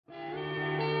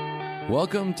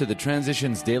Welcome to the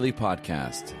Transitions Daily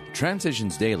podcast.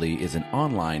 Transitions Daily is an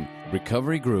online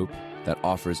recovery group that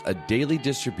offers a daily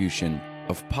distribution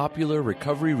of popular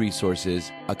recovery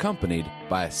resources accompanied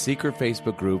by a secret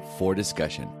Facebook group for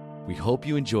discussion. We hope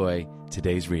you enjoy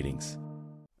today's readings.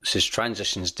 This is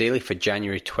Transitions Daily for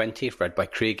January 20th, read by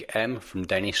Craig M. from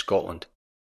Denny, Scotland.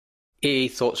 AA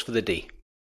Thoughts for the Day.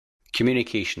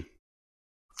 Communication.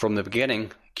 From the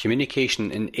beginning,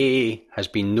 communication in AA has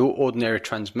been no ordinary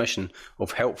transmission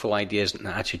of helpful ideas and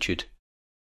attitude.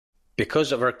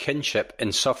 Because of our kinship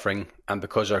in suffering and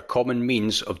because our common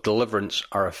means of deliverance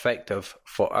are effective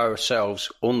for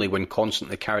ourselves only when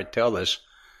constantly carried to others,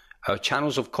 our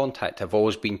channels of contact have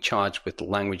always been charged with the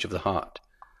language of the heart,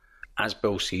 as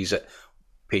Bill sees it,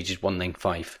 pages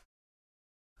 195.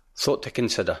 Thought to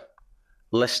consider.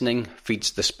 Listening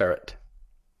feeds the spirit.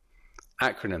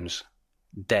 Acronyms.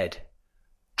 DEAD.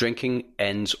 Drinking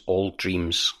ends all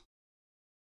dreams.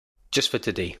 Just for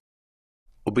today.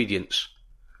 Obedience.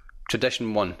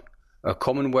 Tradition 1. Our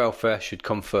common welfare should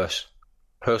come first.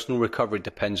 Personal recovery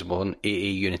depends upon AA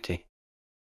unity.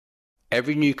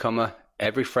 Every newcomer,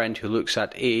 every friend who looks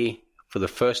at AA for the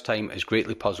first time is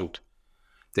greatly puzzled.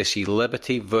 They see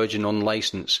liberty verging on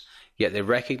license, yet they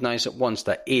recognize at once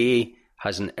that AA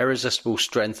has an irresistible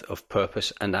strength of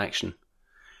purpose and action.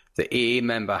 The AA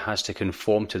member has to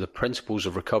conform to the principles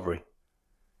of recovery.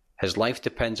 His life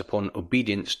depends upon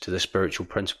obedience to the spiritual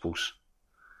principles.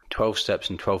 12 Steps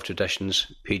and 12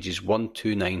 Traditions, pages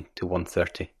 129 to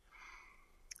 130.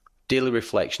 Daily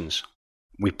Reflections.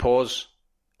 We pause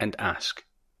and ask.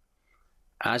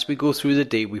 As we go through the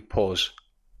day, we pause,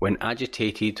 when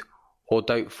agitated or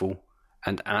doubtful,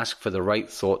 and ask for the right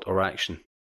thought or action.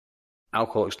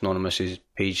 Alcoholics Anonymous is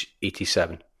page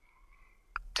 87.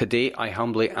 Today I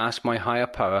humbly ask my higher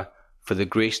power for the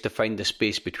grace to find the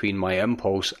space between my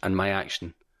impulse and my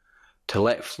action, to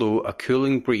let flow a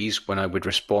cooling breeze when I would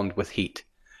respond with heat,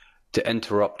 to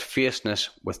interrupt fierceness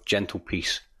with gentle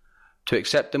peace, to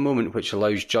accept the moment which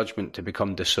allows judgment to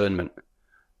become discernment,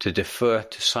 to defer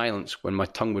to silence when my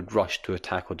tongue would rush to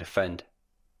attack or defend.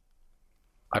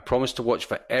 I promise to watch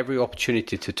for every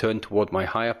opportunity to turn toward my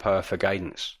higher power for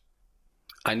guidance.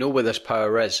 I know where this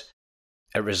power is.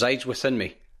 It resides within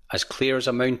me, as clear as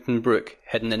a mountain brook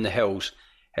hidden in the hills.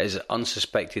 It is an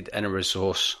unsuspected inner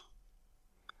resource.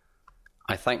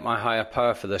 I thank my higher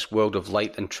power for this world of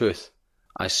light and truth.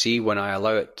 I see when I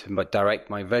allow it to direct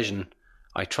my vision.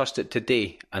 I trust it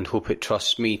today and hope it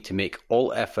trusts me to make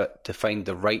all effort to find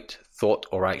the right thought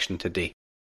or action today.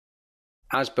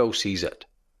 As Bill sees it.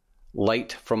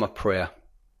 Light from a prayer.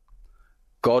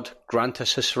 God, grant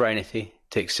us the serenity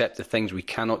to accept the things we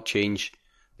cannot change,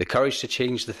 the courage to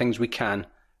change the things we can,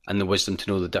 and the wisdom to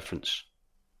know the difference.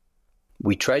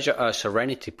 We treasure our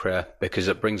serenity prayer because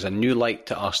it brings a new light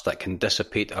to us that can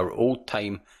dissipate our old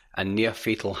time and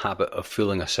near-fatal habit of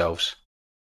fooling ourselves.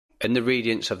 In the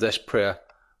radiance of this prayer,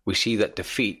 we see that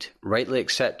defeat, rightly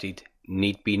accepted,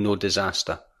 need be no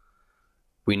disaster.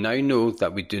 We now know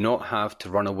that we do not have to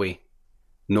run away,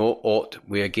 nor ought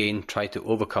we again try to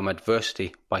overcome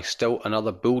adversity by still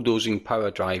another bulldozing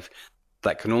power drive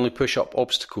that can only push up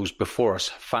obstacles before us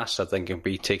faster than can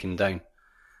be taken down.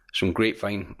 It's from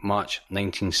Grapevine, March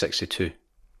 1962.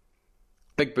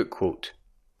 Big Book quote.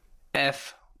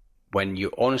 If, when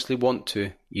you honestly want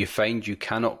to, you find you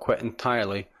cannot quit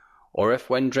entirely, or if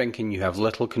when drinking you have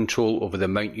little control over the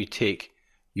amount you take,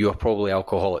 you are probably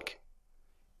alcoholic.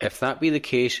 If that be the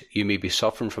case, you may be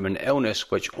suffering from an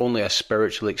illness which only a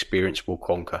spiritual experience will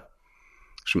conquer.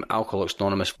 It's from Alcoholics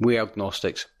Anonymous, We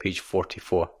Agnostics, page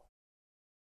 44.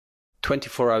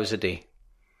 24 hours a day.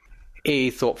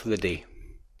 AA Thought for the Day.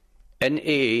 In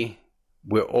AA,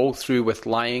 we're all through with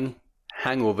lying,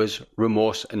 hangovers,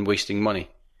 remorse and wasting money.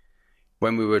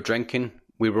 When we were drinking,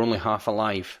 we were only half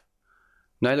alive.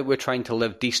 Now that we're trying to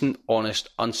live decent, honest,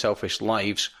 unselfish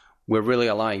lives, we're really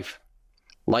alive.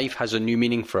 Life has a new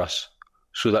meaning for us,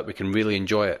 so that we can really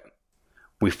enjoy it.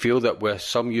 We feel that we're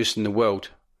some use in the world.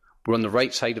 We're on the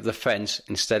right side of the fence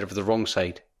instead of the wrong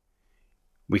side.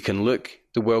 We can look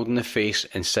the world in the face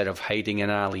instead of hiding in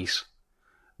alleys.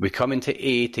 We come into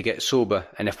AA to get sober,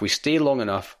 and if we stay long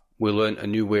enough, we'll learn a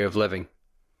new way of living.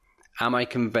 Am I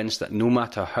convinced that no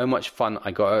matter how much fun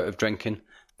I got out of drinking,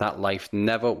 that life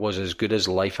never was as good as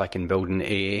the life I can build in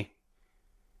AA?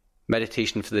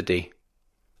 Meditation for the day.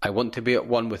 I want to be at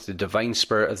one with the divine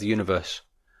spirit of the universe.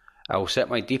 I will set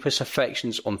my deepest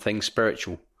affections on things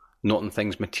spiritual, not on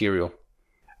things material.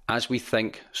 As we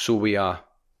think, so we are.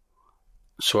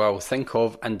 So I will think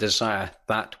of and desire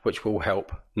that which will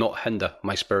help, not hinder,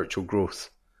 my spiritual growth.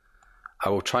 I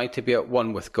will try to be at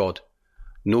one with God.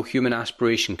 No human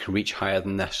aspiration can reach higher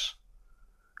than this.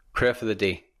 Prayer for the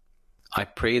day. I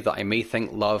pray that I may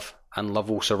think love and love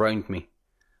will surround me.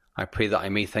 I pray that I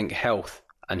may think health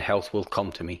and health will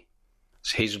come to me.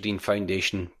 It's Hazeldean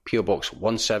Foundation, PO Box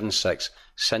 176,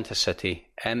 Centre City,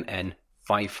 MN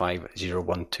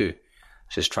 55012.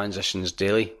 This is Transitions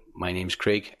Daily. My name's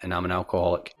Craig and I'm an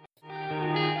alcoholic.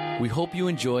 We hope you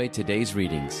enjoyed today's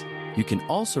readings. You can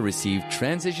also receive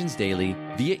Transitions Daily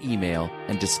via email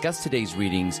and discuss today's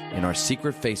readings in our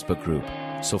secret Facebook group.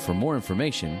 So for more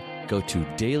information, go to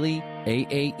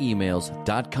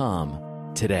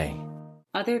dailyaaemails.com today.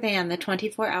 Other than the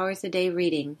 24 hours a day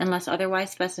reading, unless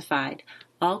otherwise specified,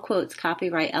 all quotes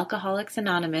copyright Alcoholics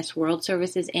Anonymous World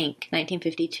Services, Inc.,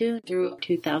 1952 through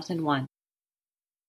 2001.